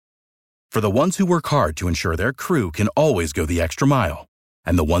For the ones who work hard to ensure their crew can always go the extra mile,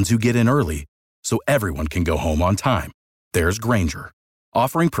 and the ones who get in early so everyone can go home on time, there's Grainger,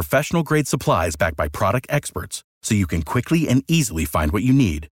 offering professional-grade supplies backed by product experts so you can quickly and easily find what you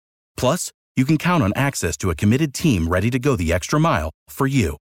need. Plus, you can count on access to a committed team ready to go the extra mile for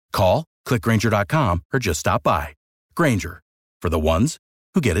you. Call, click Grainger.com, or just stop by. Grainger, for the ones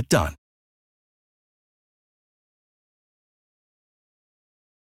who get it done.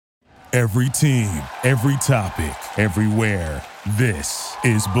 Every team, every topic, everywhere. This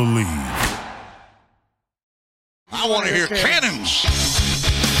is Believe. I want to hear cannons.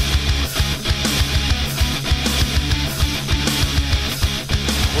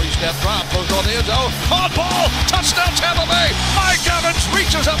 Three-step drop, goes on the end zone. Caught ball, touchdown Tampa Bay. Mike Evans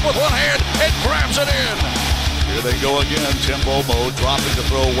reaches up with one hand and grabs it in. Here they go again. Tempo mode, dropping to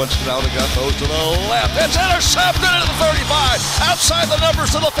throw. Winston out again, goes to the left. It's intercepted into the 35. Outside the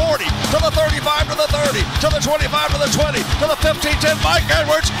numbers to the 40, to the 35, to the 30, to the 25, to the 20, to the 15-10. Mike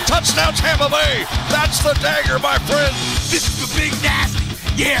Edwards, touchdown Tampa Bay. That's the dagger, my friend. This is the Big Nasty.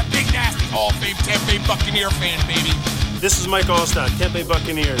 Yeah, Big Nasty. Hall of Fame Tampa Bay Buccaneer fan, baby. This is Mike Allstott, Tampa Bay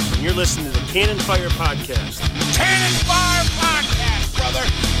Buccaneers, and you're listening to the Cannon Fire Podcast. Cannon Fire Podcast, brother.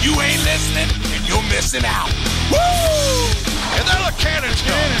 You ain't listening, and you're missing out. Woo! And there the cannons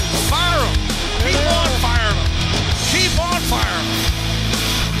go. Fire them. Keep on firing them. Keep on firing them.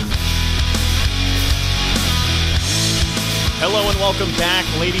 Hello and welcome back,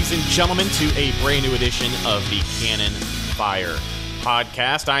 ladies and gentlemen, to a brand new edition of the Cannon Fire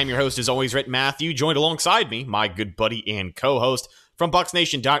Podcast. I am your host, as always, Rhett Matthew, joined alongside me, my good buddy and co-host from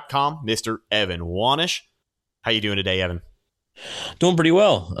BucksNation.com, Mr. Evan Wanish. How you doing today, Evan? Doing pretty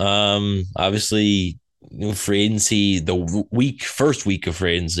well. Obviously, free agency, first week of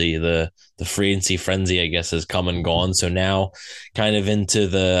free agency, the free agency frenzy, I guess, has come and gone. So now kind of into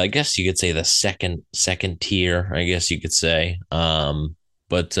the, I guess you could say the second tier, I guess you could say.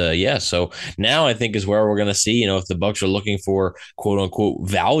 Yeah, so now I think is where we're going to see, if the Bucs are looking for quote unquote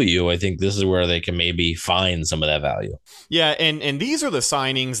value, I think this is where they can maybe find some of that value. Yeah, and these are the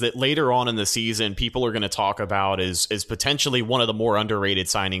signings that later on in the season people are going to talk about as potentially one of the more underrated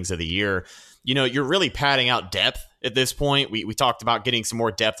signings of the year. You're really padding out depth at this point. We talked about getting some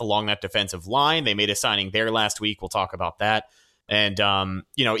more depth along that defensive line. They made a signing there last week. We'll talk about that. And,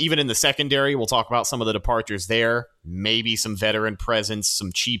 even in the secondary, we'll talk about some of the departures there, maybe some veteran presence,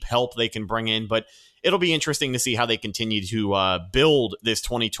 some cheap help they can bring in. But it'll be interesting to see how they continue to build this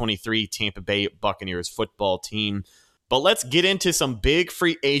 2023 Tampa Bay Buccaneers football team. But let's get into some big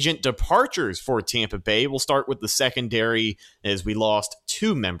free agent departures for Tampa Bay. We'll start with the secondary, as we lost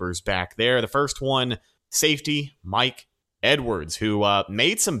two members back there. The first one, safety Mike Edwards, who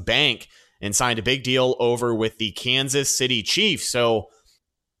made some bank and signed a big deal over with the Kansas City Chiefs. So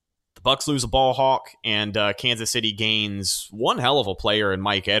the Bucs lose a ball hawk, and Kansas City gains one hell of a player in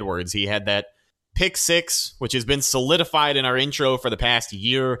Mike Edwards. He had that pick six, which has been solidified in our intro for the past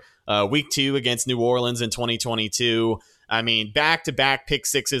year. Week 2 against New Orleans in 2022. I mean, back-to-back pick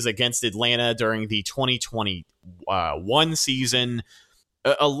sixes against Atlanta during the 2021 season.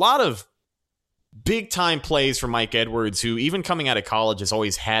 A lot of big-time plays for Mike Edwards, who even coming out of college has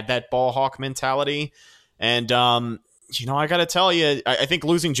always had that ball hawk mentality. And, I got to tell you, I think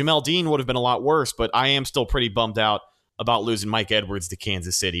losing Jamel Dean would have been a lot worse, but I am still pretty bummed out about losing Mike Edwards to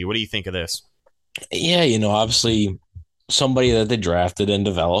Kansas City. What do you think of this? Yeah, obviously somebody that they drafted and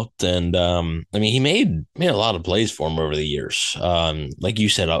developed. And, he made a lot of plays for him over the years. Like you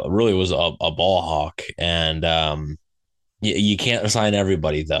said, really was a ball hawk. And, you can't assign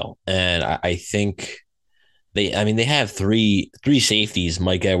everybody, though. And I think they have three safeties,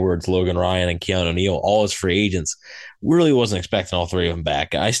 Mike Edwards, Logan Ryan, and Keanu Neal, all as free agents. Really wasn't expecting all three of them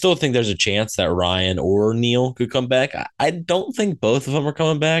back. I still think there's a chance that Ryan or Neal could come back. I don't think both of them are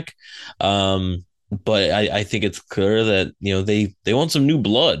coming back. But I think it's clear that, they want some new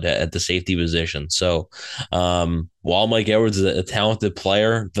blood at the safety position. So while Mike Edwards is a talented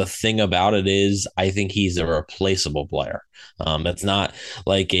player, the thing about it is I think he's a replaceable player. That's not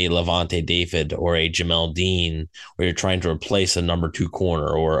like a Levante David or a Jamel Dean where you're trying to replace a number 2 corner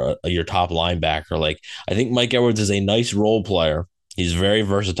or your top linebacker. I think Mike Edwards is a nice role player. He's very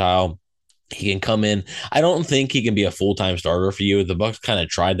versatile. He can come in. I don't think he can be a full-time starter for you. The Bucs kind of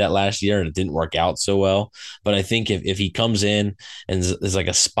tried that last year and it didn't work out so well. But I think if he comes in and is like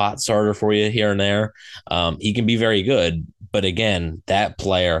a spot starter for you here and there, he can be very good. But again, that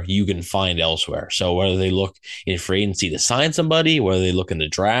player you can find elsewhere. So whether they look in free agency to sign somebody, whether they look in the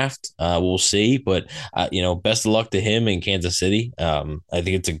draft, we'll see. But best of luck to him in Kansas City. I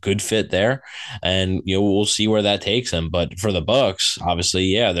think it's a good fit there, and we'll see where that takes him. But for the Bucs, obviously,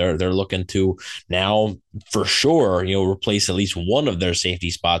 yeah, they're looking to now for sure, replace at least one of their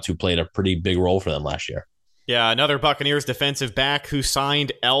safety spots who played a pretty big role for them last year. Yeah, another Buccaneers defensive back who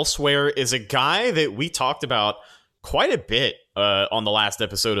signed elsewhere is a guy that we talked about quite a bit on the last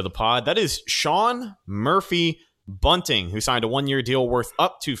episode of the pod. That is Sean Murphy-Bunting, who signed a one-year deal worth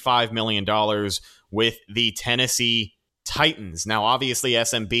up to $5 million with the Tennessee Titans. Now, obviously,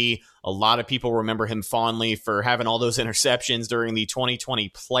 SMB, a lot of people remember him fondly for having all those interceptions during the 2020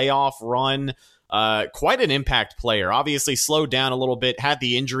 playoff run. Quite an impact player. Obviously slowed down a little bit, had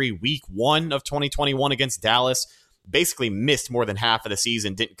the injury week 1 of 2021 against Dallas, basically missed more than half of the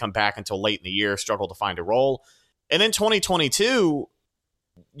season, didn't come back until late in the year, struggled to find a role. And then 2022,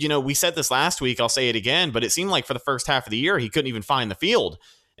 we said this last week, I'll say it again, but it seemed like for the first half of the year, he couldn't even find the field.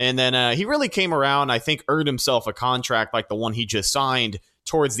 And then he really came around, I think earned himself a contract like the one he just signed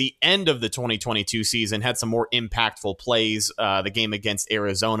towards the end of the 2022 season, had some more impactful plays. The game against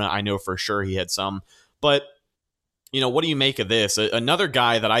Arizona, I know for sure he had some. But, what do you make of this? Another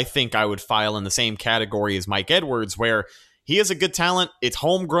guy that I think I would file in the same category as Mike Edwards, where he is a good talent. It's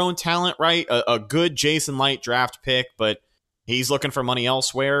homegrown talent, right? A good Jason Light draft pick, but he's looking for money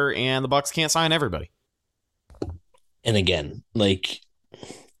elsewhere, and the Bucs can't sign everybody. And again,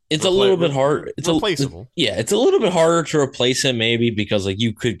 it's a little bit hard. It's replaceable. It's a little bit harder to replace him, maybe because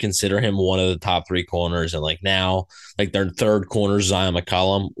you could consider him one of the top 3 corners, and now their third corner is Zion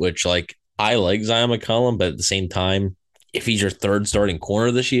McCollum, which I like Zion McCollum, but at the same time, if he's your third starting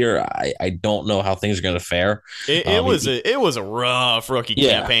corner this year, I don't know how things are going to fare. It was a rough rookie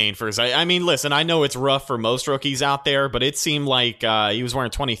campaign for. I mean, listen, I know it's rough for most rookies out there, but it seemed like he was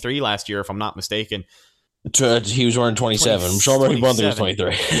wearing 23 last year, if I'm not mistaken. He was wearing 27. I'm sure Murphy-Bunting was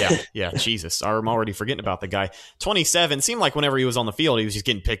 23. yeah, Jesus. I'm already forgetting about the guy. 27 seemed like whenever he was on the field, he was just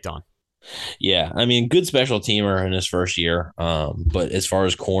getting picked on. Yeah, I mean, good special teamer in his first year. But as far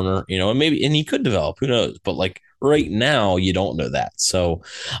as corner, and he could develop, who knows? But right now, you don't know that. So,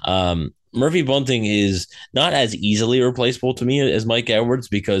 Murphy-Bunting is not as easily replaceable to me as Mike Edwards,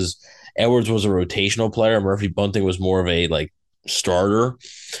 because Edwards was a rotational player. Murphy-Bunting was more of a starter.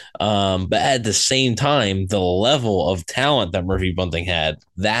 But at the same time, the level of talent that Murphy-Bunting had,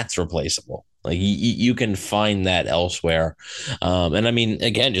 that's replaceable. You can find that elsewhere. And I mean,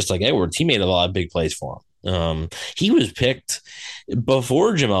 again, just like Edwards, he made a lot of big plays for him. He was picked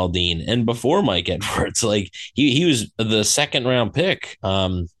before Jamal Dean and before Mike Edwards. He was the 2nd round pick.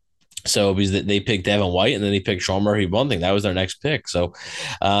 So because they picked Devin White and then they picked Sean Murphy-Bunting. That was their next pick. So,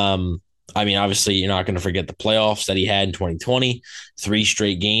 I mean, obviously, you're not going to forget the playoffs that he had in 2020, 3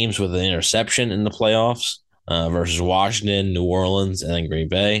 straight games with an interception in the playoffs versus Washington, New Orleans, and then Green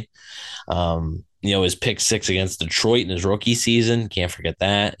Bay. His pick 6 against Detroit in his rookie season. Can't forget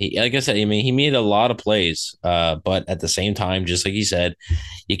that. Like I said, I mean, he made a lot of plays, but at the same time, just like he said,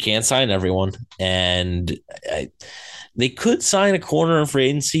 you can't sign everyone. And they could sign a corner in free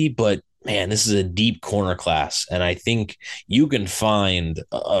agency, but man, this is a deep corner class, and I think you can find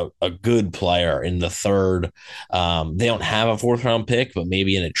a good player in the 3rd. They don't have a 4th round pick, but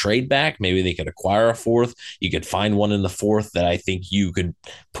maybe in a trade back, maybe they could acquire a 4th. You could find one in the 4th that I think you could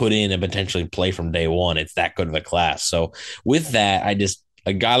put in and potentially play from day one. It's that good of a class. So with that,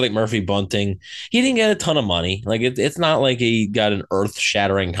 a guy like Murphy-Bunting, he didn't get a ton of money. It's not like he got an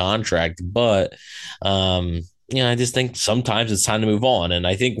earth-shattering contract, but I just think sometimes it's time to move on. And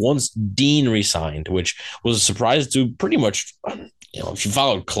I think once Dean resigned, which was a surprise to pretty much, if you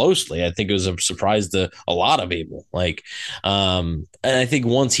followed closely, I think it was a surprise to a lot of people. And I think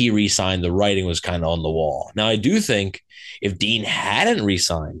once he resigned, the writing was kind of on the wall. Now, I do think if Dean hadn't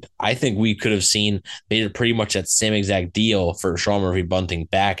resigned, I think we could have seen pretty much that same exact deal for Sean Murphy-Bunting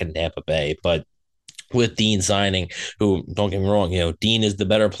back in Tampa Bay. But with Dean signing, who, don't get me wrong, Dean is the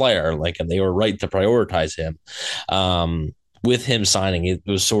better player, and they were right to prioritize him. With him signing, it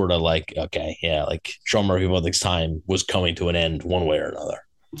was sort of Sean Murphy-Bunting's time was coming to an end one way or another.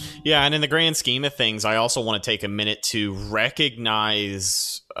 Yeah, and in the grand scheme of things, I also want to take a minute to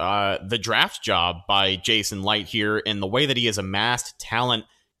recognize the draft job by Jason Light here and the way that he has amassed talent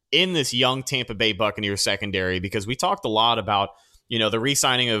in this young Tampa Bay Buccaneers secondary, because we talked a lot about the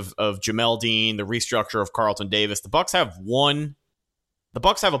re-signing of Jamel Dean, the restructure of Carlton Davis. The Bucs have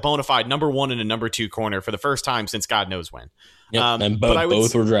a bona fide number 1 and a number 2 corner for the first time since God knows when. Yep, and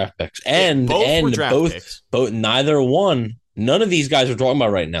both were draft picks. Both neither one. None of these guys we're talking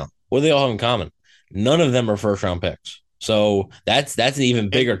about right now, what do they all have in common? None of them are 1st round picks. So that's an even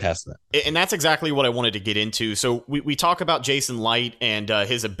bigger testament. And that's exactly what I wanted to get into. So we talk about Jason Light and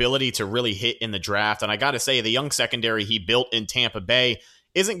his ability to really hit in the draft. And I got to say, the young secondary he built in Tampa Bay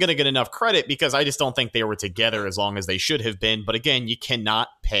isn't going to get enough credit because I just don't think they were together as long as they should have been. But again, you cannot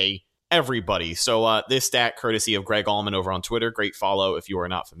pay everybody. So this stat, courtesy of Greg Allman over on Twitter, great follow if you are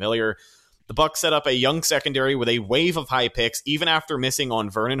not familiar. The Bucs set up a young secondary with a wave of high picks, even after missing on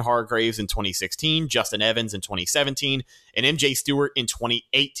Vernon Hargreaves in 2016, Justin Evans in 2017, and MJ Stewart in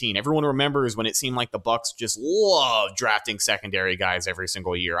 2018. Everyone remembers when it seemed like the Bucs just loved drafting secondary guys every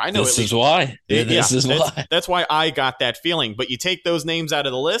single year. I know this is why. That's why I got that feeling. But you take those names out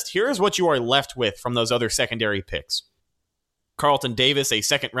of the list, here's what you are left with from those other secondary picks. Carlton Davis, a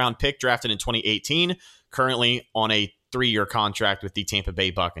second-round pick drafted in 2018, currently on a 3-year contract with the Tampa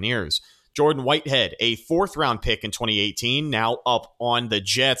Bay Buccaneers. Jordan Whitehead, a 4th-round pick in 2018, now up on the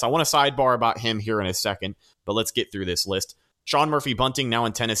Jets. I want to sidebar about him here in a second, but let's get through this list. Sean Murphy-Bunting, now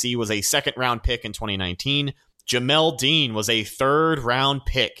in Tennessee, was a 2nd-round pick in 2019. Jamel Dean was a 3rd-round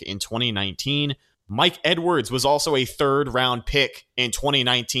pick in 2019. Mike Edwards was also a 3rd-round pick in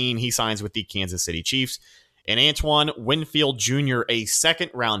 2019. He signs with the Kansas City Chiefs. And Antoine Winfield Jr., a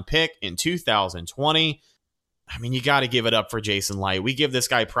 2nd-round pick in 2020. I mean, you got to give it up for Jason Light. We give this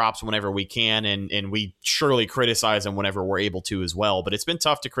guy props whenever we can, and we surely criticize him whenever we're able to as well. But it's been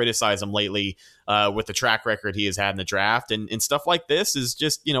tough to criticize him lately with the track record he has had in the draft. And stuff like this is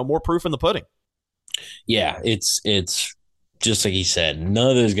just, more proof in the pudding. Yeah, it's just like he said, none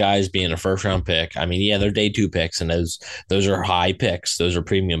of those guys being a 1st-round pick. I mean, yeah, they're day 2 picks, and those are high picks. Those are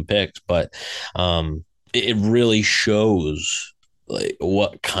premium picks. But it really shows like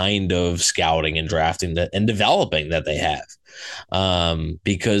what kind of scouting and drafting and developing that they have.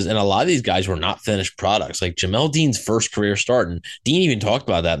 Because a lot of these guys were not finished products. Like Jamel Dean's first career start, and Dean even talked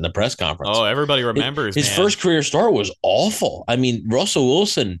about that in the press conference. Oh, everybody remembers his first career start was awful. I mean, Russell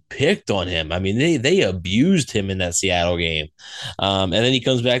Wilson picked on him. I mean, they abused him in that Seattle game. And then he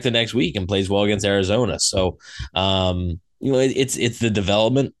comes back the next week and plays well against Arizona. So, it's the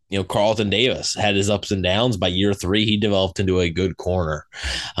development. Carlton Davis had his ups and downs. By year 3, he developed into a good corner.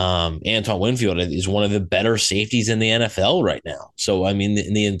 Antoine Winfield is one of the better safeties in the NFL right now. So, I mean,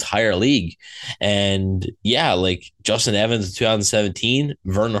 in the entire league. And yeah, like Justin Evans in 2017,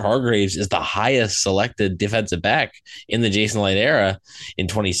 Vernon Hargreaves is the highest selected defensive back in the Jason Light era in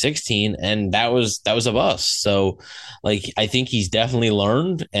 2016. And that was a bust. So, like, I think he's definitely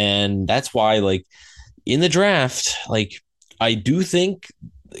learned. And that's why, like, in the draft, like, I do think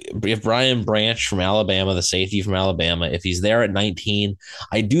if Brian Branch from Alabama, the safety from Alabama, if he's there at 19,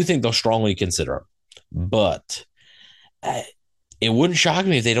 I do think they'll strongly consider him. But it wouldn't shock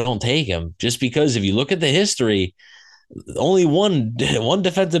me if they don't take him, just because if you look at the history, only one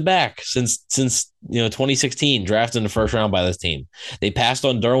defensive back since 2016 drafted in the 1st round by this team. They passed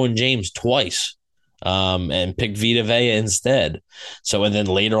on Derwin James twice. And picked Vita Vea instead. So, and then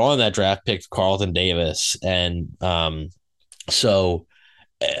later on in that draft picked Carlton Davis and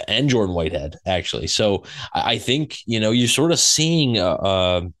Jordan Whitehead, actually. So I think, you're sort of seeing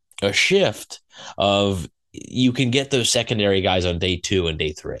a shift of you can get those secondary guys on day 2 and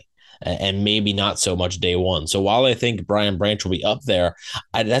day 3. And maybe not so much day 1. So while I think Brian Branch will be up there,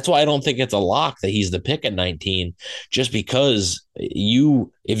 that's why I don't think it's a lock that he's the pick at 19, just because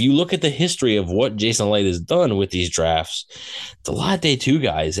if you look at the history of what Jason Light has done with these drafts, it's a lot of day 2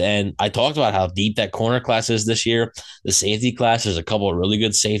 guys. And I talked about how deep that corner class is this year. The safety class, there's a couple of really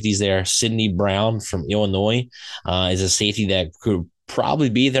good safeties there. Sidney Brown from Illinois is a safety that could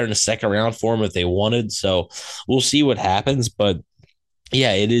probably be there in the 2nd round for him if they wanted. So we'll see what happens. But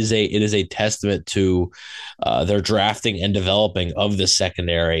yeah, it is a testament to their drafting and developing of the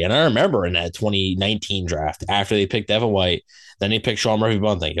secondary. And I remember in that 2019 draft, after they picked Devin White, then they picked Sean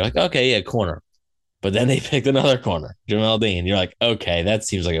Murphy-Bunting. You're like, okay, yeah, corner. But then they picked another corner, Jamel Dean. You're like, okay, that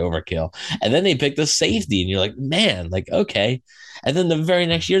seems like overkill. And then they picked a safety, and you're like, man, like, okay. And then the very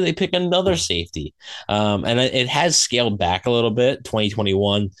next year, they pick another safety. And it has scaled back a little bit.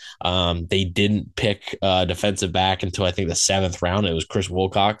 2021, they didn't pick defensive back until I think the 7th round. It was Chris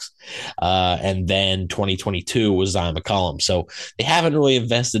Wilcox. And then 2022 was Zion McCollum. So they haven't really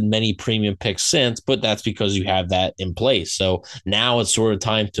invested many premium picks since, but that's because you have that in place. So now it's sort of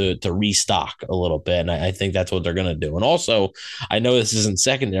time to restock a little bit. And I think that's what they're going to do. And also, I know this isn't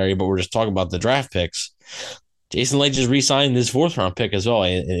secondary, but we're just talking about the draft picks. Jason Light just re-signed his 4th-round pick as well,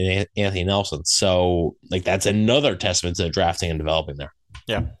 Anthony Nelson. So, like, that's another testament to drafting and developing there.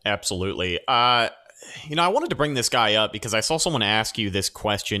 Yeah, absolutely. I wanted to bring this guy up because I saw someone ask you this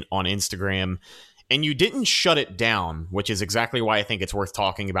question on Instagram, and you didn't shut it down, which is exactly why I think it's worth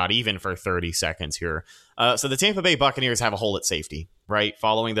talking about even for 30 seconds here. So the Tampa Bay Buccaneers have a hole at safety, right?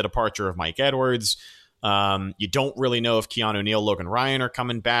 Following the departure of Mike Edwards. You don't really know if Keanu Neal, Logan Ryan are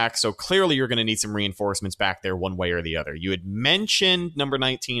coming back. So clearly you're going to need some reinforcements back there one way or the other. You had mentioned number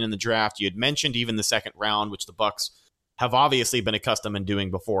 19 in the draft. You had mentioned even the second round, which the Bucs have obviously been accustomed in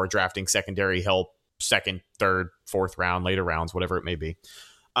doing before, drafting secondary help, second, third, fourth round, later rounds, whatever it may be.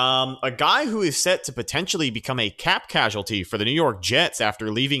 A guy who is set to potentially become a cap casualty for the New York Jets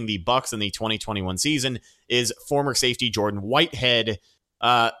after leaving the Bucs in the 2021 season is former safety Jordan Whitehead.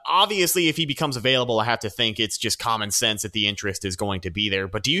 Obviously, if he becomes available, I have to think it's just common sense that the interest is going to be there.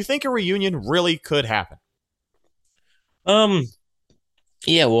 But do you think a reunion really could happen?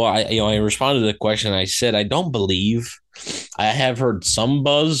 Yeah, well, I responded to the question. I said I don't believe. I have heard some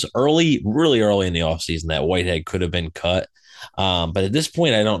buzz really early in the offseason that Whitehead could have been cut. But at this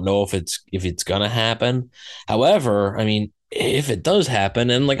point, I don't know if it's gonna happen. However, I mean, if it does happen,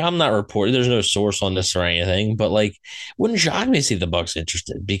 and like I'm not reporting, there's no source on this or anything, but like wouldn't shock me to see the Bucs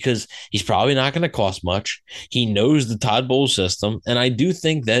interested because he's probably not going to cost much. He knows the Todd Bowles system, and I do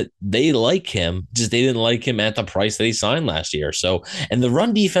think that they like him. Just they didn't like him at the price that he signed last year. So, and the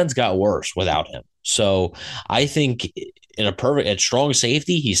run defense got worse without him. So I think at strong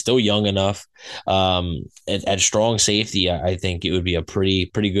safety, he's still young enough. At strong safety, I think it would be a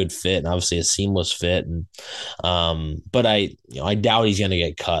pretty good fit, and obviously a seamless fit. And but I doubt he's going to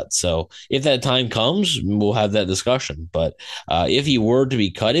get cut. So if that time comes, we'll have that discussion. But if he were to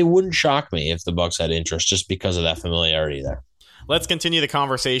be cut, it wouldn't shock me if the Bucs had interest just because of that familiarity there. Let's continue the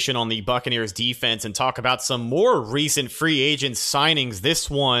conversation on the Buccaneers defense and talk about some more recent free agent signings.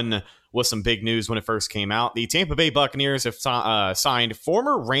 This one was some big news when it first came out. The Tampa Bay Buccaneers have signed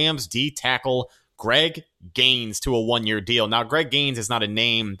former Rams D tackle Greg Gaines to a one-year deal. Now, Greg Gaines is not a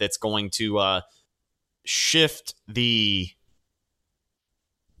name that's going to shift the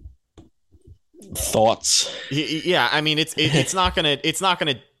thoughts. Yeah, I mean it's not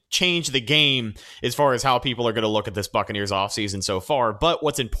gonna change the game as far as how people are going to look at this Buccaneers offseason so far. But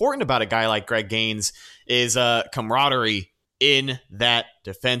what's important about a guy like Greg Gaines is camaraderie in that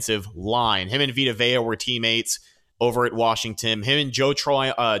defensive line. Him and Vita Vea were teammates over at Washington. Him and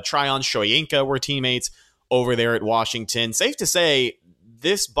Tryon Shoyinka were teammates over there at Washington. Safe to say,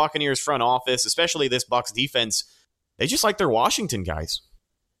 this Buccaneers front office, especially this Bucs defense, they just like their Washington guys.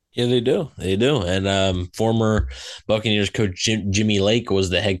 Yeah, they do. They do. And former Buccaneers coach Jimmy Lake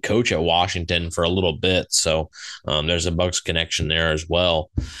was the head coach at Washington for a little bit. So there's a Bucs connection there as well.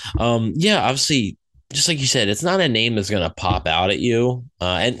 Yeah, obviously, just like you said, it's not a name that's going to pop out at you.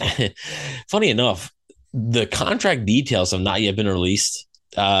 And funny enough, the contract details have not yet been released.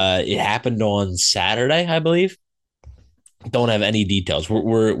 It happened on Saturday, I believe. Don't have any details.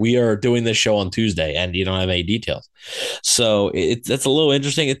 We are doing this show on Tuesday, and you don't have any details. So that's a little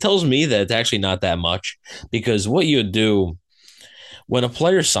interesting. It tells me that it's actually not that much, because what you would do when a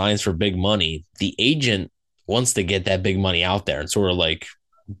player signs for big money, the agent wants to get that big money out there and sort of like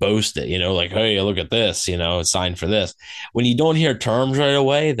boast it, like, hey, look at this, signed for this. When you don't hear terms right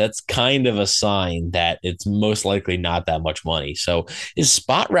away, that's kind of a sign that it's most likely not that much money. So his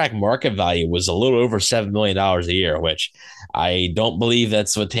spot rack market value was a little over $7 million a year, which I don't believe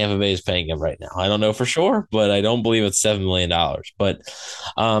that's what Tampa Bay is paying him right now. I don't know for sure, but I don't believe it's $7 million. But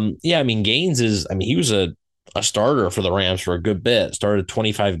yeah, I mean, Gaines he was a starter for the Rams for a good bit, started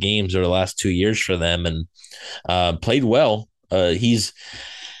 25 games over the last 2 years for them, and played well.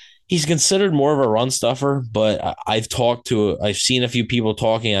 He's considered more of a run stuffer, but I've seen a few people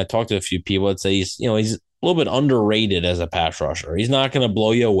talking. I talked to a few people that say he's a little bit underrated as a pass rusher. He's not going to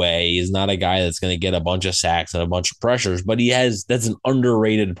blow you away. He's not a guy that's going to get a bunch of sacks and a bunch of pressures, but that's an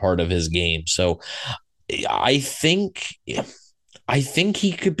underrated part of his game. So I think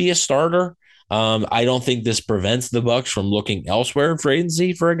he could be a starter. I don't think this prevents the Bucs from looking elsewhere for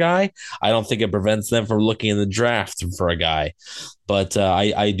agency for a guy. I don't think it prevents them from looking in the draft for a guy. But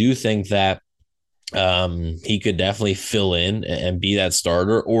I do think that he could definitely fill in and be that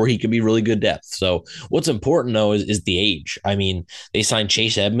starter, or he could be really good depth. So what's important, though, is the age. I mean, they signed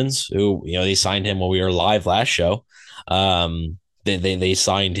Chase Edmonds, who, they signed him when we were live last show. They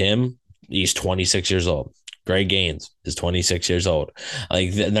signed him. He's 26 years old. Greg Gaines is 26 years old.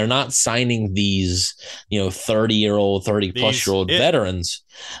 Like, they're not signing these, 30-year-old, 30-plus-year-old veterans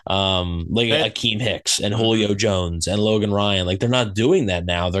like Akeem Hicks and Julio Jones and Logan Ryan. Like, they're not doing that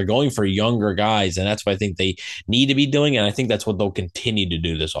now. They're going for younger guys, and that's what I think they need to be doing, and I think that's what they'll continue to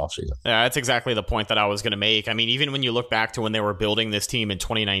do this offseason. Yeah, that's exactly the point that I was going to make. I mean, even when you look back to when they were building this team in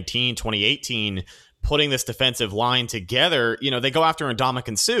 2019, 2018, putting this defensive line together, they go after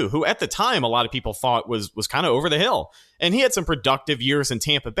Ndamukong Suh, who at the time a lot of people thought was kind of over the hill. And he had some productive years in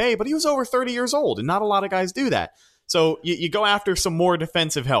Tampa Bay, but he was over 30 years old, and not a lot of guys do that. So you go after some more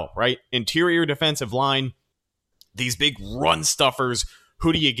defensive help, right? Interior defensive line, these big run stuffers.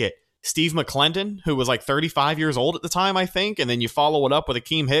 Who do you get? Steve McClendon, who was like 35 years old at the time, I think. And then you follow it up with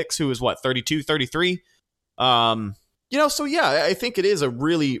Akeem Hicks, who was 32, 33. So yeah, I think it is a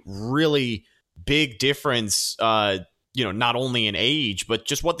really, really big difference, not only in age, but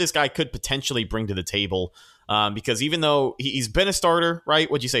just what this guy could potentially bring to the table. Because even though he's been a starter, right?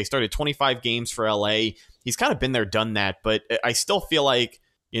 What'd you say? Started 25 games for LA. He's kind of been there, done that. But I still feel like,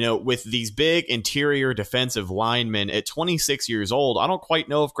 with these big interior defensive linemen at 26 years old, I don't quite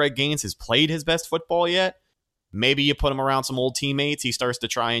know if Greg Gaines has played his best football yet. Maybe you put him around some old teammates. He starts to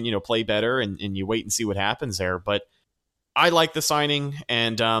try and, play better, and you wait and see what happens there. But I like the signing,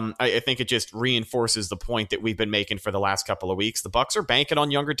 and I think it just reinforces the point that we've been making for the last couple of weeks. The Bucs are banking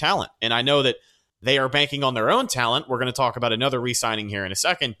on younger talent, and I know that they are banking on their own talent. We're going to talk about another re-signing here in a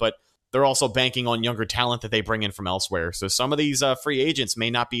second, but they're also banking on younger talent that they bring in from elsewhere. So some of these free agents may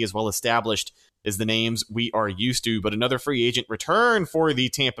not be as well established as the names we are used to, but another free agent return for the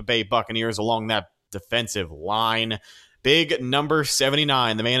Tampa Bay Buccaneers along that defensive line. Big number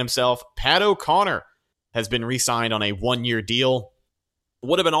 79, the man himself, Pat O'Connor, has been re-signed on a one-year deal.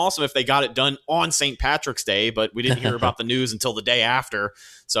 Would have been awesome if they got it done on St. Patrick's Day, but we didn't hear about the news until the day after.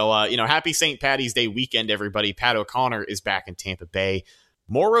 So, happy St. Patty's Day weekend, everybody. Pat O'Connor is back in Tampa Bay.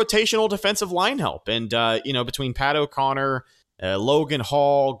 More rotational defensive line help. And, between Pat O'Connor, Logan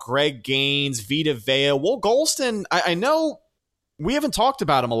Hall, Greg Gaines, Vita Vea, Will Golston, I know we haven't talked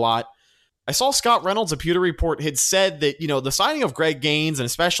about him a lot. I saw Scott Reynolds, a Pewter Report, had said that, the signing of Greg Gaines and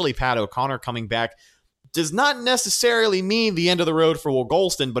especially Pat O'Connor coming back does not necessarily mean the end of the road for Will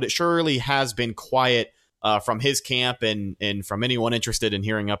Golston, but it surely has been quiet from his camp and from anyone interested in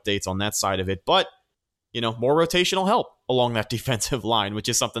hearing updates on that side of it. But, more rotational help along that defensive line, which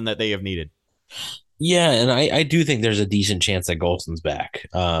is something that they have needed. Yeah, and I do think there's a decent chance that Golston's back.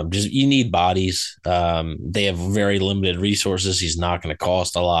 Just you need bodies. They have very limited resources. He's not going to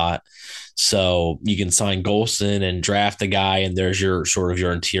cost a lot. So you can sign Golston and draft a guy, and there's your sort of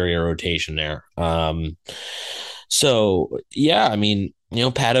your interior rotation there. So yeah, I mean,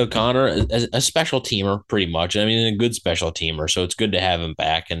 Pat O'Connor, a special teamer, pretty much. I mean, a good special teamer. So it's good to have him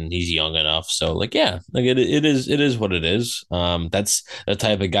back, and he's young enough. So it is what it is. That's the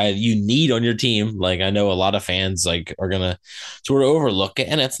type of guy that you need on your team. Like, I know a lot of fans are gonna sort of overlook it,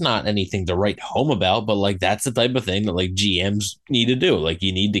 and it's not anything to write home about, but that's the type of thing that GMs need to do.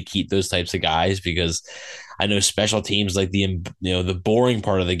 You need to keep those types of guys, because I know special teams, the boring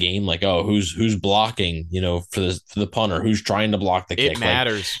part of the game, who's blocking, for the punter, who's trying to block the kick. It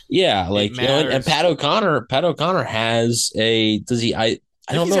matters. And Pat O'Connor has I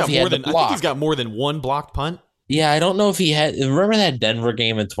don't know if he had the block. I think he's got more than one blocked punt. Yeah, I don't know if he had. Remember that Denver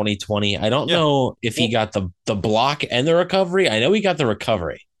game in 2020? I don't know if he got the block and the recovery. I know he got the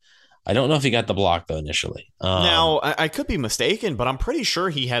recovery. I don't know if he got the block, though, initially. Now, I could be mistaken, but I'm pretty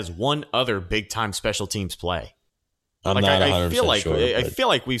sure he has one other big-time special teams play. I'm not 100% sure. I feel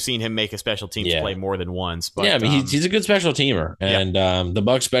like we've seen him make a special teams play more than once. But, yeah, I mean, he's a good special teamer. And the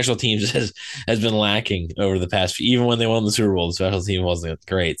Bucs special teams has been lacking over the past few. Even when they won the Super Bowl, the special team wasn't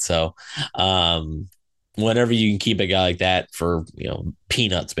great. So whenever you can keep a guy like that for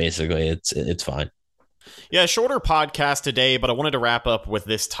peanuts, basically, it's fine. Yeah, shorter podcast today, but I wanted to wrap up with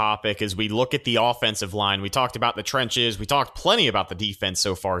this topic as we look at the offensive line. We talked about the trenches. We talked plenty about the defense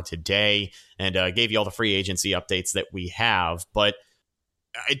so far today, and gave you all the free agency updates that we have. But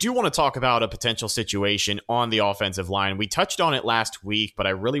I do want to talk about a potential situation on the offensive line. We touched on it last week, but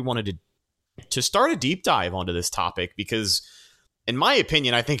I really wanted to start a deep dive onto this topic because, in my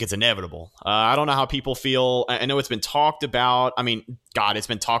opinion, I think it's inevitable. I don't know how people feel. I know it's been talked about. I mean, God, it's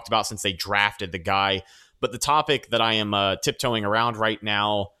been talked about since they drafted the guy. But the topic that I am tiptoeing around right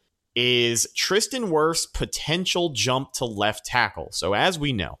now is Tristan Wirfs' potential jump to left tackle. So as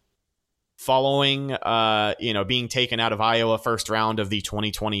we know, following being taken out of Iowa first round of the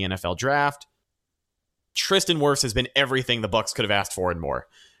 2020 NFL draft, Tristan Wirfs has been everything the Bucs could have asked for and more.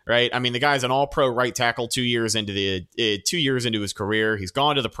 Right? I mean, the guy's an all-pro right tackle 2 years into his career. He's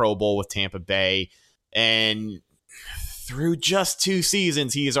gone to the Pro Bowl with Tampa Bay, and through just 2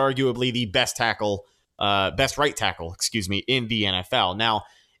 seasons, he is arguably the best right tackle, in the NFL. Now,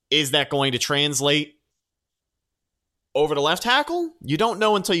 is that going to translate over to left tackle? You don't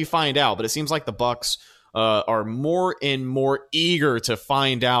know until you find out, but it seems like the Bucs are more and more eager to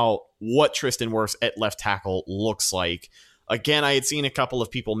find out what Tristan Wirfs at left tackle looks like. Again, I had seen a couple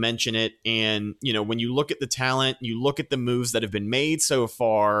of people mention it, and when you look at the talent, you look at the moves that have been made so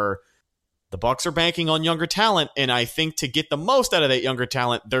far, the Bucs are banking on younger talent, and I think to get the most out of that younger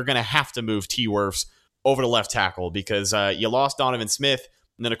talent, they're going to have to move T. Wirfs over to left tackle because you lost Donovan Smith,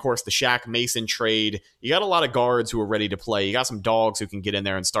 and then, of course, the Shaq Mason trade. You got a lot of guards who are ready to play. You got some dogs who can get in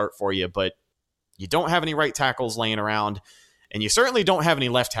there and start for you, but you don't have any right tackles laying around, and you certainly don't have any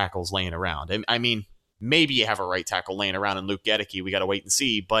left tackles laying around. I mean, maybe you have a right tackle laying around in Luke Gedeke. We got to wait and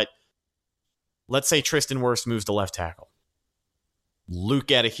see. But let's say Tristan Wirfs moves to left tackle. Luke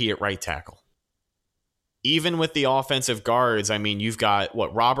Gedeke at right tackle. Even with the offensive guards, I mean, you've got,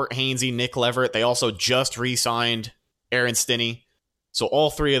 Robert Hainsey, Nick Leverett. They also just re-signed Aaron Stinney. So all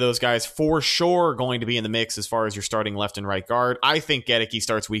three of those guys for sure are going to be in the mix as far as your starting left and right guard. I think Gedeke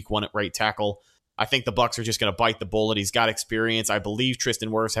starts week 1 at right tackle. I think the Bucs are just going to bite the bullet. He's got experience. I believe Tristan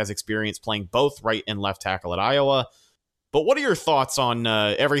Wirfs has experience playing both right and left tackle at Iowa. But what are your thoughts on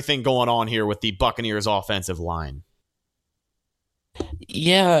everything going on here with the Buccaneers offensive line?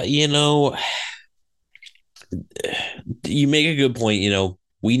 Yeah, you make a good point.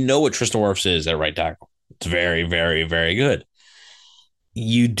 We know what Tristan Wirfs is at right tackle. It's very, very, very good.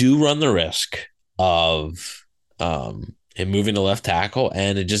 You do run the risk of him moving to left tackle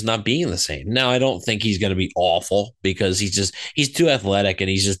and it just not being the same. Now, I don't think he's going to be awful because he's too athletic and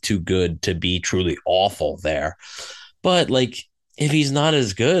he's just too good to be truly awful there. But if he's not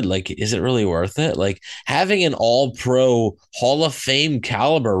as good, is it really worth it? Having an all-pro Hall of Fame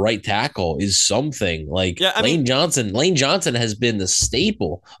caliber right tackle is something. Lane Johnson has been the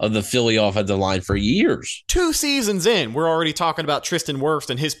staple of the Philly offensive line for years. 2 seasons in, we're already talking about Tristan Wirfs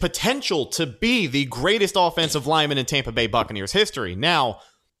and his potential to be the greatest offensive lineman in Tampa Bay Buccaneers history. Now,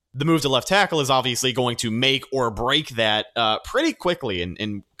 the move to left tackle is obviously going to make or break that pretty quickly.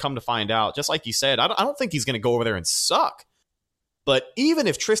 And come to find out, just like you said, I don't think he's going to go over there and suck. But even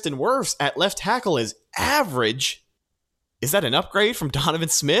if Tristan Wirfs at left tackle is average, is that an upgrade from Donovan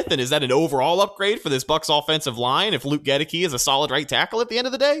Smith? And is that an overall upgrade for this Bucs offensive line if Luke Gedeke is a solid right tackle at the end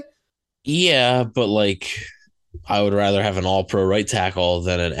of the day? Yeah, but I would rather have an all-pro right tackle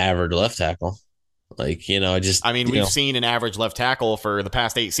than an average left tackle. We've seen an average left tackle for the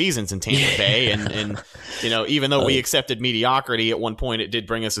past 8 seasons in Tampa Bay. And even though we accepted mediocrity at one point, it did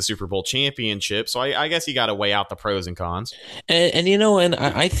bring us a Super Bowl championship. So I guess you got to weigh out the pros and cons. And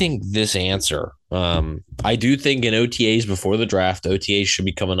I think this answer, I do think in OTAs before the draft, OTAs should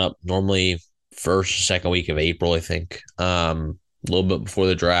be coming up normally first, second week of April, I think. A little bit before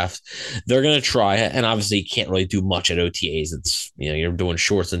the draft. They're going to try it, and obviously you can't really do much at OTAs. It's, you're doing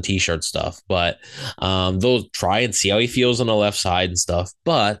shorts and t-shirt stuff, but they'll try and see how he feels on the left side and stuff.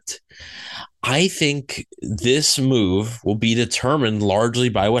 But I think this move will be determined largely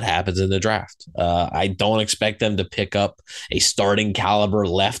by what happens in the draft. I don't expect them to pick up a starting caliber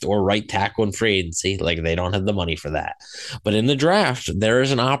left or right tackle in free agency. They don't have the money for that. But in the draft, there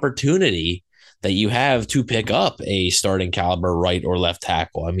is an opportunity that you have to pick up a starting caliber right or left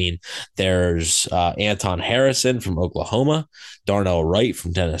tackle. I mean, there's Anton Harrison from Oklahoma, Darnell Wright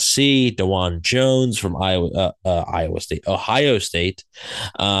from Tennessee, DeJuan Jones from Ohio State,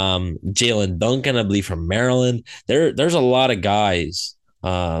 Jalen Duncan, I believe, from Maryland. There's a lot of guys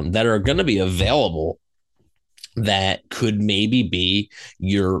that are going to be available that could maybe be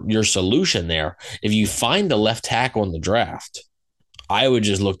your solution there. If you find a left tackle in the draft, I would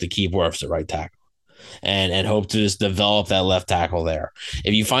just look to keep Wirfs at right tackle and hope to just develop that left tackle there.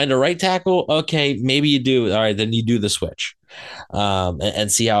 If you find a right tackle, okay, maybe you do. All right, then you do the switch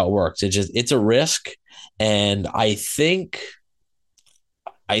and see how it works. It's a risk. And I think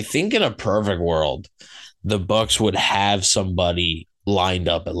in a perfect world, the Bucs would have somebody lined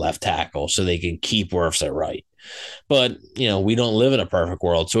up at left tackle so they can keep Wirfs at right. But, we don't live in a perfect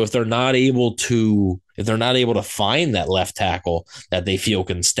world. So if they're not able to find that left tackle that they feel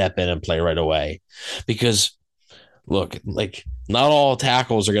can step in and play right away, because look, not all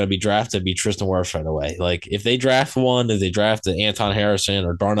tackles are going to be drafted to be Tristan Wirfs right away. If they draft one, if they draft Anton Harrison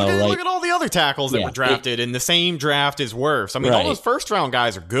or Darnell Wright. Look at all the other tackles that were drafted in the same draft as Wirfs. I mean, all those first round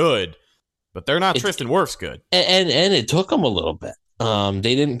guys are good, but they're not Tristan Wirfs good. And it took them a little bit.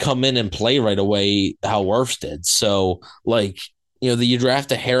 They didn't come in and play right away how Wirfs did. So, you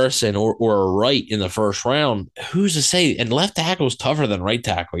draft a Harrison or a Wright in the first round. Who's to say? And left tackle is tougher than right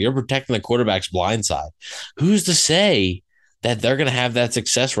tackle. You're protecting the quarterback's blind side. Who's to say that they're going to have that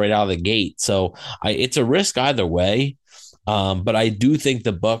success right out of the gate? So, it's a risk either way. But I do think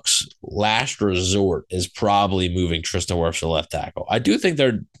the Bucs' last resort is probably moving Tristan Wirfs to left tackle. I do think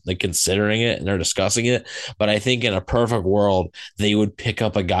they're considering it and they're discussing it, but I think in a perfect world, they would pick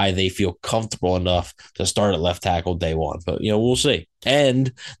up a guy they feel comfortable enough to start at left tackle day one. But, we'll see.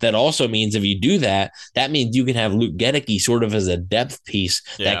 And that also means if you do that, that means you can have Luke Goedeke sort of as a depth piece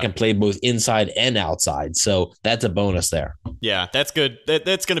that can play both inside and outside. So that's a bonus there. Yeah, that's good.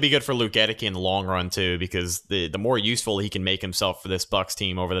 That's going to be good for Luke Goedeke in the long run, too, because the more useful he can make himself for this Bucs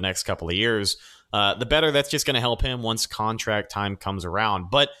team over the next couple of years, the better that's just going to help him once contract time comes around.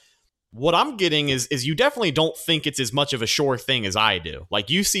 But what I'm getting is you definitely don't think it's as much of a sure thing as I do.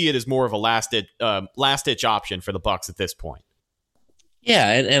 Like, you see it as more of a last-ditch option for the Bucs at this point.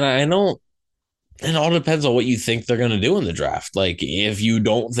 Yeah, and I don't. It all depends on what you think they're going to do in the draft. Like, if you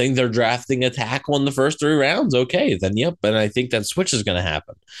don't think they're drafting a tackle in the first 3 rounds, okay, then yep. And I think that switch is going to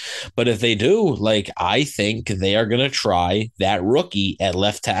happen. But if they do, I think they are going to try that rookie at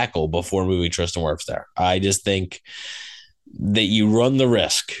left tackle before moving Tristan Wirfs there. I just think that you run the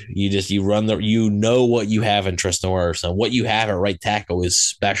risk. You know what you have in Tristan Wirfs, and what you have at right tackle is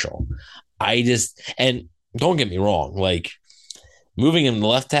special. And don't get me wrong, moving him to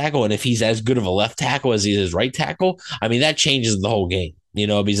left tackle, and if he's as good of a left tackle as he is right tackle, I mean, that changes the whole game.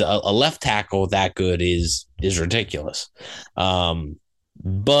 If he's a left tackle that good is ridiculous.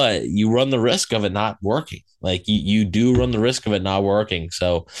 But you run the risk of it not working. You do run the risk of it not working.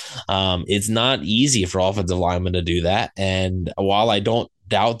 So it's not easy for offensive linemen to do that. And while I don't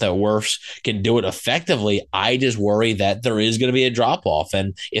doubt that Wirfs can do it effectively, I just worry that there is going to be a drop-off.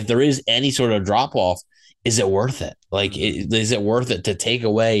 And if there is any sort of drop-off, is it worth it? Is it worth it to take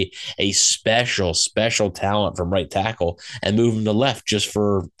away a special talent from right tackle and move him to left just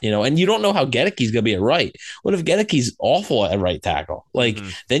for, and you don't know how Goedeke's going to be at right. What if Goedeke's awful at right tackle?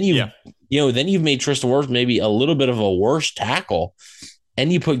 Then you've made Tristan Wirfs maybe a little bit of a worse tackle,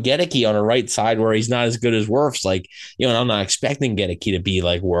 and you put Goedeke on a right side where he's not as good as Wirfs. I'm not expecting Goedeke to be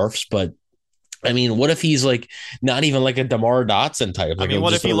like Wirfs, but I mean, what if he's not even a DeMar Dotson type?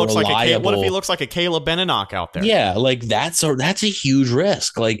 What if he looks like a Caleb Beninock out there? Yeah, that's a huge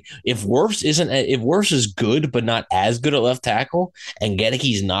risk. If Wirfs is good but not as good at left tackle, and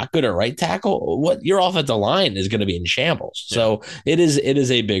Goedeke's not good at right tackle, what your offensive line is going to be in shambles. Yeah. So it is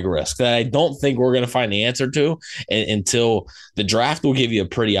a big risk that I don't think we're going to find the answer to until the draft will give you a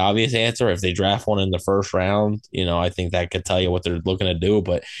pretty obvious answer. If they draft one in the first round, I think that could tell you what they're looking to do,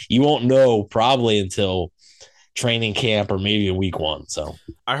 but you won't know probably until training camp or maybe week 1. So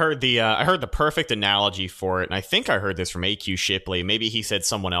I heard the perfect analogy for it, and I think I heard this from AQ Shipley. Maybe he said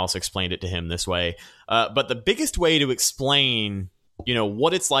someone else explained it to him this way. But the biggest way to explain,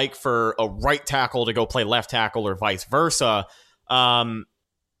 what it's like for a right tackle to go play left tackle or vice versa,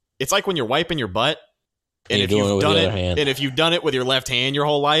 it's like when you're wiping your butt. And if you've done it with your left hand your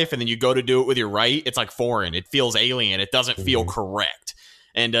whole life, and then you go to do it with your right, it's foreign. It feels alien. It doesn't feel correct.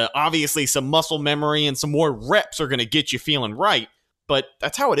 And obviously some muscle memory and some more reps are going to get you feeling right. But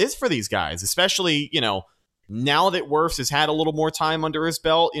that's how it is for these guys, especially, now that Wirfs has had a little more time under his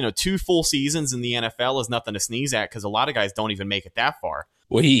belt. 2 full seasons in the NFL is nothing to sneeze at, because a lot of guys don't even make it that far.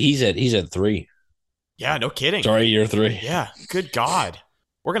 Well, he's at 3. Yeah, no kidding. Sorry, year 3. Yeah, good God.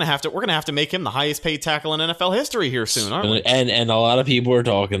 We're gonna have to make him the highest paid tackle in NFL history here soon, aren't we? And a lot of people are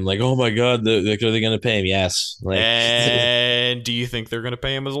talking oh my God, are they going to pay him? Yes. And do you think they're going to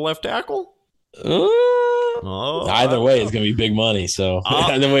pay him as a left tackle? Either way, it's going to be big money. So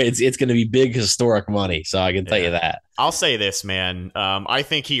either way, it's going to be big historic money. So I can tell you that. I'll say this, man. I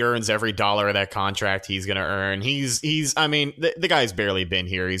think he earns every dollar of that contract he's going to earn. The guy's barely been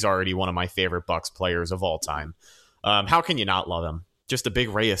here. He's already one of my favorite Bucs players of all time. How can you not love him? Just a big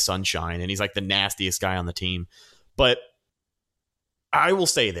ray of sunshine, and he's the nastiest guy on the team. But I will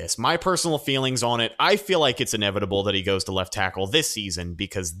say this, my personal feelings on it, I feel like it's inevitable that he goes to left tackle this season,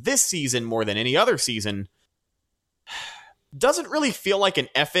 because this season, more than any other season, doesn't really feel like an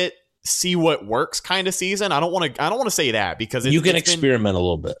F it, see what works kind of season. I don't want to say that, because you can experiment a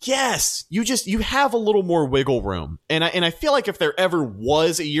little bit. Yes, you have a little more wiggle room, and I feel like if there ever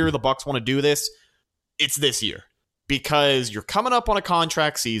was a year the Bucs want to do this, it's this year. Because you're coming up on a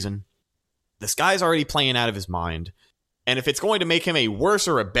contract season. This guy's already playing out of his mind. And if it's going to make him a worse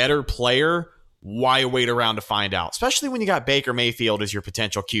or a better player, why wait around to find out? Especially when you got Baker Mayfield as your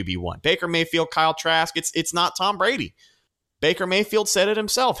potential QB1. Baker Mayfield, Kyle Trask, it's not Tom Brady. Baker Mayfield said it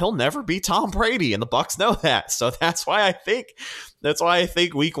himself. He'll never be Tom Brady, and the Bucs know that. So that's why I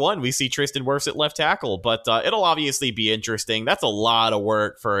think week 1 we see Tristan Wirfs at left tackle. But it'll obviously be interesting. That's a lot of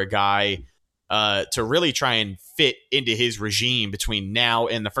work for a guy to really try and fit into his regime between now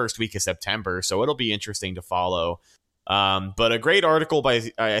and the first week of September. So it'll be interesting to follow. But a great article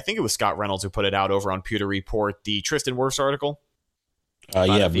by, I think it was Scott Reynolds who put it out over on Pewter Report, the Tristan Wirfs article. Yeah,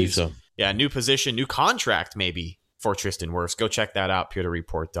 I believe so. Yeah, new position, new contract maybe for Tristan Wirfs. Go check that out,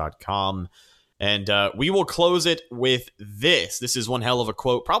 pewterreport.com. And we will close it with this. This is one hell of a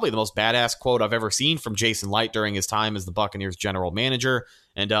quote, probably the most badass quote I've ever seen from Jason Licht during his time as the Buccaneers general manager.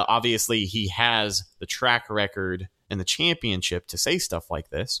 And obviously he has the track record and the championship to say stuff like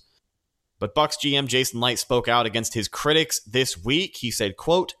this. But Bucs GM Jason Licht spoke out against his critics this week. He said,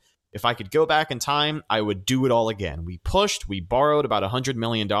 quote, "If I could go back in time, I would do it all again. We pushed, we borrowed about $100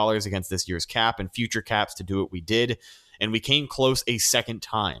 million against this year's cap and future caps to do what we did, and we came close a second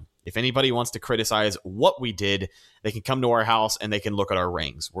time. If anybody wants to criticize what we did, they can come to our house and they can look at our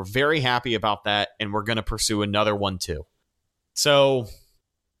rings. We're very happy about that, and we're going to pursue another one too." So,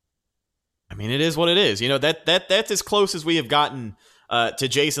 I mean, it is what it is. You know, that's as close as we have gotten to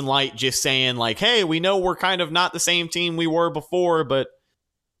Jason Licht just saying, like, hey, we know we're kind of not the same team we were before, but,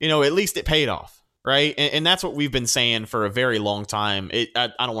 you know, at least it paid off, right? And that's what we've been saying for a very long time.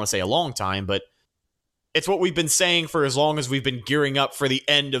 I don't want to say a long time, but it's what we've been saying for as long as we've been gearing up for the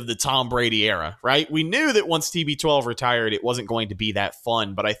end of the Tom Brady era, right? We knew that once TB12 retired, it wasn't going to be that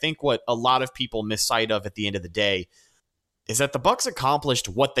fun. But I think what a lot of people miss sight of at the end of the day is that the Bucs accomplished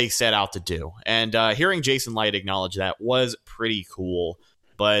what they set out to do. And hearing Jason Licht acknowledge that was pretty cool.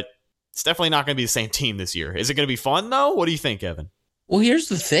 But it's definitely not going to be the same team this year. Is it going to be fun, though? What do you think, Evan? Well, here's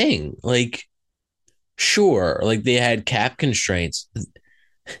the thing. Like, sure, like they had cap constraints.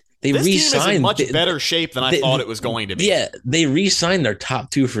 This team is in much better shape than I thought it was going to be. Yeah, they re-signed their top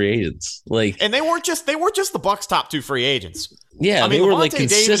two free agents. And they weren't just the Bucs' top two free agents. Yeah, I mean, they were Levante like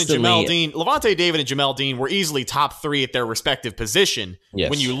consistently. Levante David and Jamel Dean were easily top three at their respective position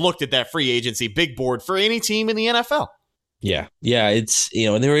when you looked at that free agency big board for any team in the NFL. Yeah, it's, you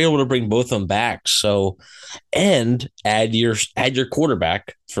know, and they were able to bring both of them back. So, and add your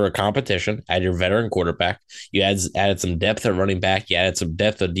quarterback for a competition. Add your veteran quarterback. You added some depth at running back. You added some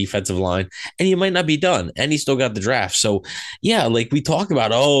depth at defensive line, and you might not be done. And you still got the draft. So, yeah, like we talk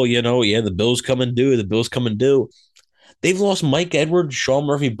about, the Bills come and do. The Bills come and do. They've lost Mike Edwards, Sean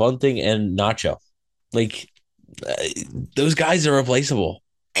Murphy Bunting, and Nacho. Like, those guys are replaceable.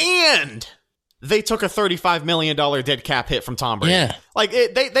 And they took a $35 million dead cap hit from Tom Brady. Yeah. Like,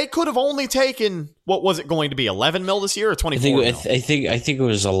 they could have only taken, what was it going to be, 11 mil this year or 24 I think it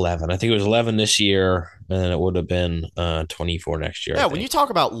was 11. I think it was 11 this year, and then it would have been 24 next year. Yeah, when you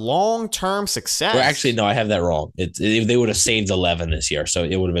talk about long-term success. Well, actually, no, I have that wrong. They would have saved 11 this year, so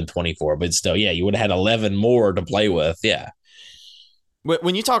it would have been 24. But still, yeah, you would have had 11 more to play with. Yeah.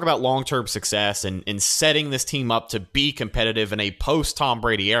 When you talk about long-term success and setting this team up to be competitive in a post-Tom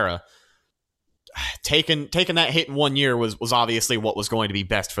Brady era, taking that hit in 1 year was obviously what was going to be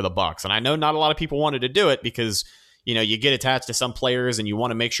best for the Bucs. And I know not a lot of people wanted to do it because, you know, you get attached to some players and you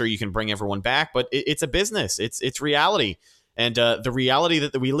want to make sure you can bring everyone back, but it's a business. It's reality. And the reality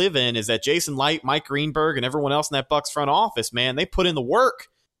that we live in is that Jason Licht, Mike Greenberg, and everyone else in that Bucs front office, man, they put in the work.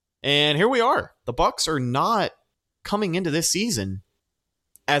 And here we are. The Bucs are not coming into this season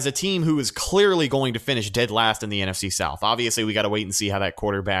as a team who is clearly going to finish dead last in the NFC South. Obviously, we got to wait and see how that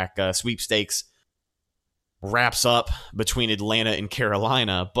quarterback sweepstakes wraps up between Atlanta and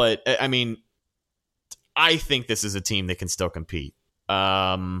Carolina. But, I mean, I think this is a team that can still compete.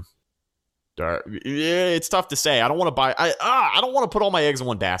 It's tough to say. I don't want to I don't want to put all my eggs in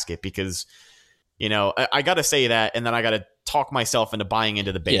one basket because, you know, I got to say that, and then I got to talk myself into buying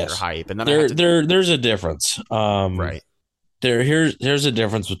into the Baker hype. And then there's a difference. Right. Here's a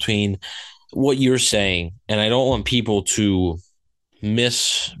difference between what you're saying, and I don't want people to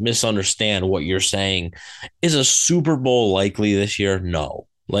misunderstand what you're saying. Is a Super Bowl likely this year? No.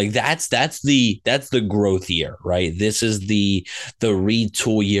 Like that's the growth year, right? This is the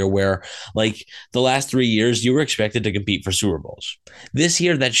retool year where, like, the last 3 years you were expected to compete for Super Bowls. This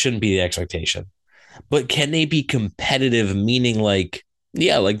year that shouldn't be the expectation. But can they be competitive? Meaning, like,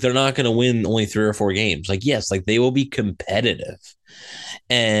 yeah, like they're not going to win only 3 or 4 games. Like, yes, like they will be competitive.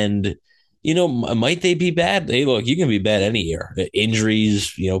 And, you know, might they be bad? Hey, look, you can be bad any year.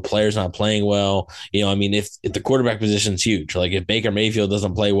 Injuries, you know, players not playing well. You know, I mean, if the quarterback position's huge, like if Baker Mayfield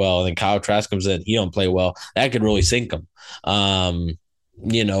doesn't play well and then Kyle Trask comes in, he don't play well, that could really sink him.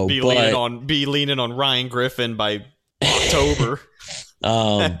 You know, be leaning on Ryan Griffin by October.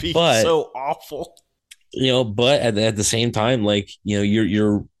 That'd be so awful. You know, but at the same time, like, you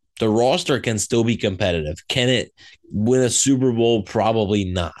know, the roster can still be competitive. Can it win a Super Bowl? Probably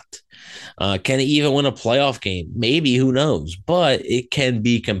not. Can it even win a playoff game? Maybe, who knows? But it can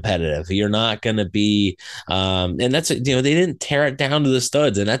be competitive. You're not going to be, and that's, they didn't tear it down to the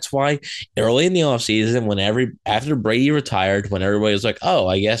studs. And that's why early in the offseason, after Brady retired, when everybody was like, oh,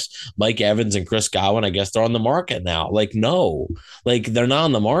 I guess Mike Evans and Chris Godwin, I guess they're on the market now. Like, no, like they're not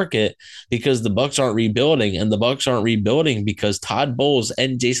on the market because the Bucs aren't rebuilding, and the Bucs aren't rebuilding because Todd Bowles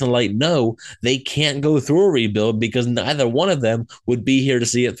and Jason Light know they can't go through a rebuild because neither one of them would be here to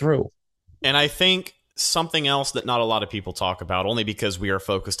see it through. And I think something else that not a lot of people talk about, only because we are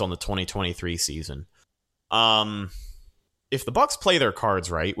focused on the 2023 season. If the Bucs play their cards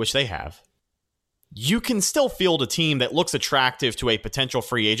right, which they have, you can still field a team that looks attractive to a potential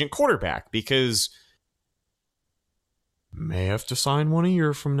free agent quarterback, because may have to sign one a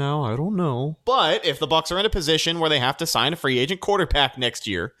year from now. I don't know. But if the Bucs are in a position where they have to sign a free agent quarterback next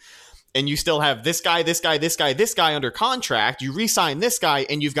year, and you still have this guy under contract, you re-sign this guy,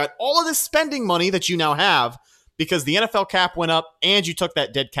 and you've got all of this spending money that you now have because the NFL cap went up and you took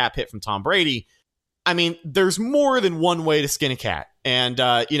that dead cap hit from Tom Brady. I mean, there's more than one way to skin a cat. And,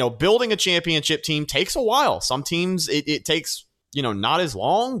 building a championship team takes a while. Some teams, it takes, not as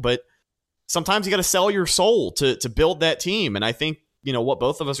long, but sometimes you got to sell your soul to build that team. And I think, what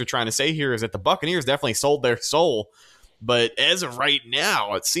both of us are trying to say here is that the Buccaneers definitely sold their soul. But as of right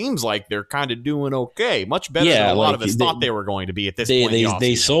now, it seems like they're kind of doing okay. Much better than a lot of us thought they were going to be at this point.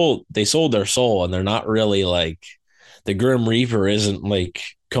 They sold their soul, and they're not really like, the Grim Reaper isn't like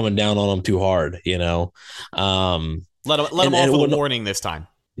coming down on them too hard, Let them off with a warning this time.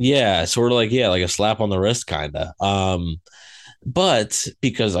 Yeah, sort of like a slap on the wrist, kind of. But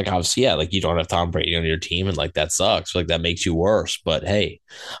because obviously, you don't have Tom Brady on your team, and that sucks. That makes you worse. But hey,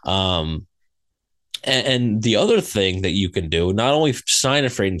 and the other thing that you can do, not only sign a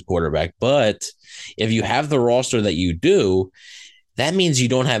free agent quarterback, but if you have the roster that you do, that means you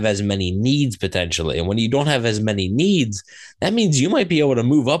don't have as many needs potentially. And when you don't have as many needs, that means you might be able to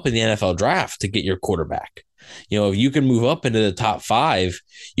move up in the NFL draft to get your quarterback. If you can move up into the top 5,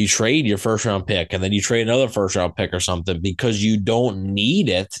 you trade your first round pick, and then you trade another first round pick or something because you don't need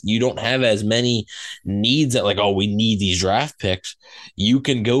it. You don't have as many needs that we need these draft picks. You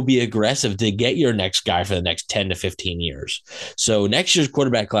can go be aggressive to get your next guy for the next 10 to 15 years. So next year's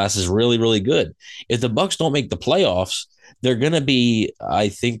quarterback class is really, really good. If the Bucs don't make the playoffs, they're going to be, I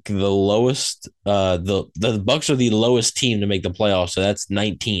think, the lowest. The Bucs are the lowest team to make the playoffs, so that's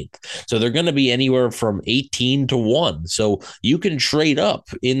 19th. So they're going to be anywhere from 18 to 1. So you can trade up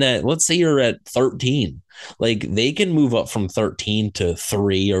in that. Let's say you're at 13. They can move up from 13 to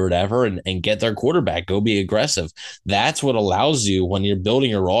 3 or whatever and get their quarterback, go be aggressive. That's what allows you, when you're building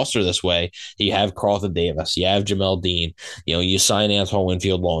your roster this way, you have Carlton Davis, you have Jamel Dean, you sign Antoine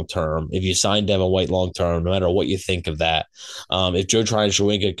Winfield long-term. If you sign Devin White long-term, no matter what you think of that, if Joe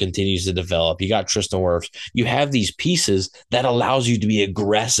Tryon-Shoyinka continues to develop, you got Tristan Wirfs, you have these pieces that allows you to be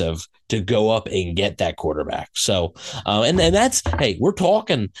aggressive to go up and get that quarterback. So, and that's, hey, we're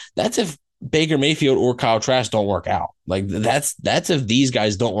talking, that's if Baker Mayfield or Kyle Trask don't work out. That's if these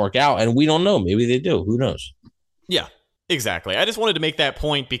guys don't work out, and we don't know. Maybe they do. Who knows? Yeah, exactly. I just wanted to make that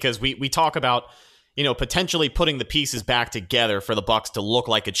point because we talk about, potentially putting the pieces back together for the Bucs to look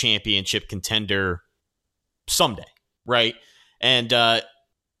like a championship contender someday, right? And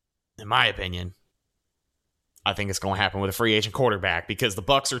in my opinion, I think it's going to happen with a free agent quarterback because the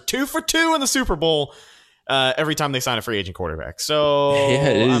Bucs are 2 for 2 in the Super Bowl. Every time they sign a free agent quarterback. So yeah,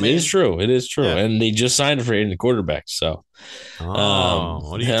 it is true. It is true. Yeah. And they just signed a free agent quarterback. So what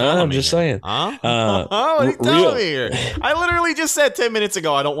are you telling me? I'm just saying. Huh? What are you telling me here? I literally just said 10 minutes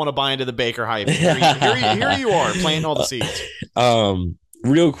ago I don't want to buy into the Baker hype. Here you are planting all the seeds.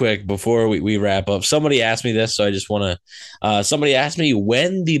 Real quick before we wrap up, somebody asked me this, so I just want to. Somebody asked me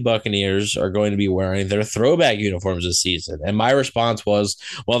when the Buccaneers are going to be wearing their throwback uniforms this season, and my response was,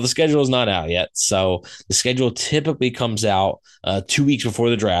 "Well, the schedule is not out yet, so the schedule typically comes out 2 weeks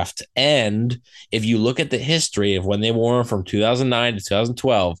before the draft." And if you look at the history of when they wore them from 2009 to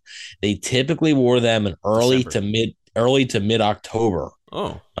 2012, they typically wore them in early to mid October.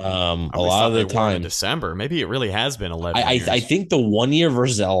 Oh, a lot of the time in December. Maybe it really has been 11 years. I think the 1 year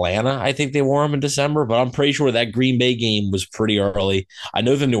versus Atlanta, I think they wore them in December, but I'm pretty sure that Green Bay game was pretty early. I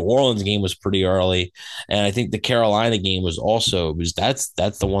know the New Orleans game was pretty early, and I think the Carolina game was also that's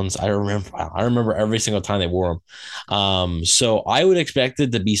the ones I remember. I remember every single time they wore them. So I would expect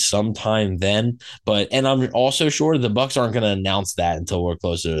it to be sometime then, and I'm also sure the Bucs aren't going to announce that until we're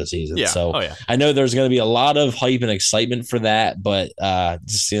closer to the season. Yeah. So yeah. I know there's going to be a lot of hype and excitement for that, but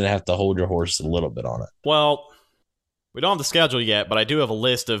just going to have to hold your horse a little bit on it. Well, we don't have the schedule yet, but I do have a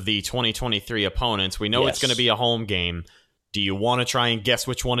list of the 2023 opponents. We know It's going to be a home game. Do you want to try and guess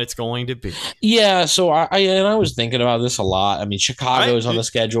which one it's going to be? Yeah, so I was thinking about this a lot. I mean, Chicago's on the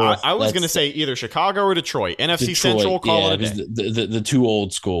schedule. I was going to say either Chicago or Detroit. NFC Central, call it a day. The two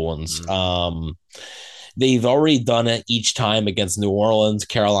old school ones. They've already done it each time against New Orleans,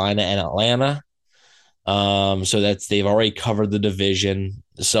 Carolina, and Atlanta. So they've already covered the division.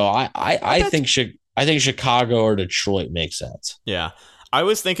 So I think Chicago or Detroit makes sense. Yeah. I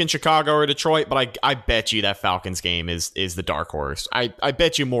was thinking Chicago or Detroit, but I bet you that Falcons game is the dark horse. I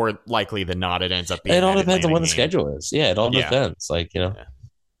bet you more likely than not it ends up being. It all depends Atlanta on when game. the schedule is. Yeah, it all depends. Yeah.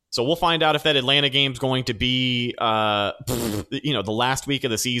 So we'll find out if that Atlanta game's going to be, the last week of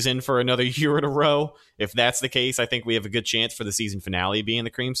the season for another year in a row. If that's the case, I think we have a good chance for the season finale being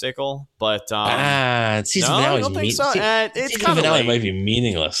the creamsicle. But season no, finale. I don't think so. It's season kind of finale might be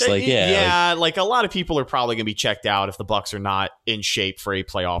meaningless. A lot of people are probably going to be checked out if the Bucs are not in shape for a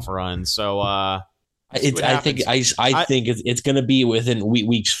playoff run. So I think it's going to be within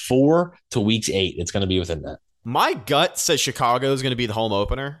weeks 4 to weeks 8. It's going to be within that. My gut says Chicago is going to be the home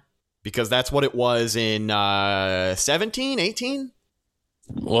opener because that's what it was in 17, 18.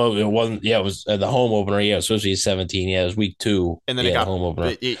 Well, it wasn't. Yeah, it was the home opener. Yeah, it was supposed to be 17. Yeah, it was week 2. And then it got home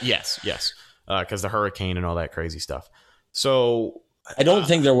opener. Yes. Because the hurricane and all that crazy stuff. So I don't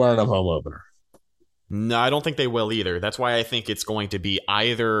think they're wearing a home opener. No, I don't think they will either. That's why I think it's going to be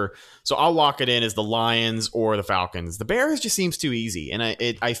either. So I'll lock it in as the Lions or the Falcons. The Bears just seems too easy, and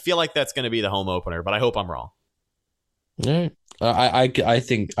I feel like that's going to be the home opener. But I hope I'm wrong. Yeah, I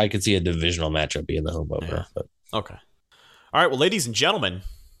think I could see a divisional matchup being the home opener. Yeah. Okay. All right. Well, ladies and gentlemen,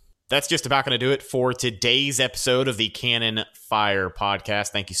 that's just about going to do it for today's episode of the Cannon Fire podcast.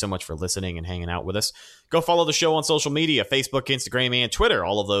 Thank you so much for listening and hanging out with us. Go follow the show on social media, Facebook, Instagram, and Twitter.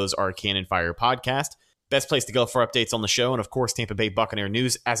 All of those are Cannon Fire Podcast. Best place to go for updates on the show and, of course, Tampa Bay Buccaneer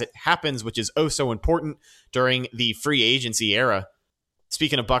news as it happens, which is oh so important during the free agency era.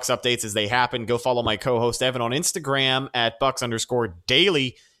 Speaking of Bucs updates as they happen, go follow my co-host Evan on Instagram at Bucs_daily.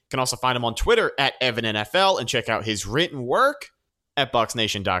 You can also find him on Twitter at EvanNFL and check out his written work at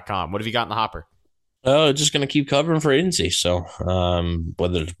BucsNation.com. What have you got in the hopper? Just going to keep covering for agency. So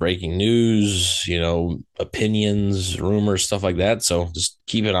whether it's breaking news, opinions, rumors, stuff like that. So just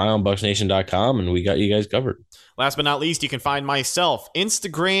keep an eye on BucsNation.com and we got you guys covered. Last but not least, you can find myself,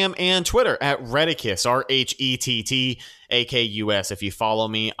 Instagram and Twitter at Redicus, RHETTAKUS. If you follow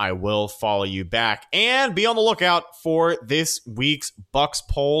me, I will follow you back. And be on the lookout for this week's Bucs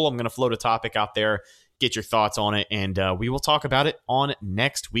poll. I'm going to float a topic out there, get your thoughts on it, and we will talk about it on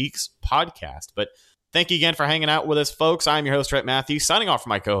next week's podcast. But thank you again for hanging out with us, folks. I'm your host, Rhett Matthews, signing off for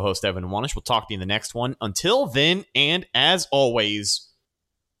my co-host, Evan Wanish. We'll talk to you in the next one. Until then, and as always,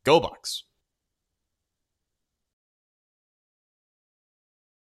 go Bucs.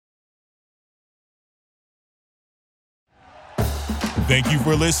 Thank you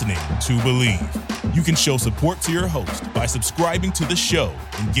for listening to Believe. You can show support to your host by subscribing to the show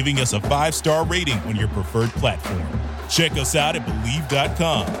and giving us a 5-star rating on your preferred platform. Check us out at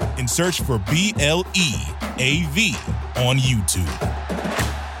Believe.com and search for BLEAV on YouTube.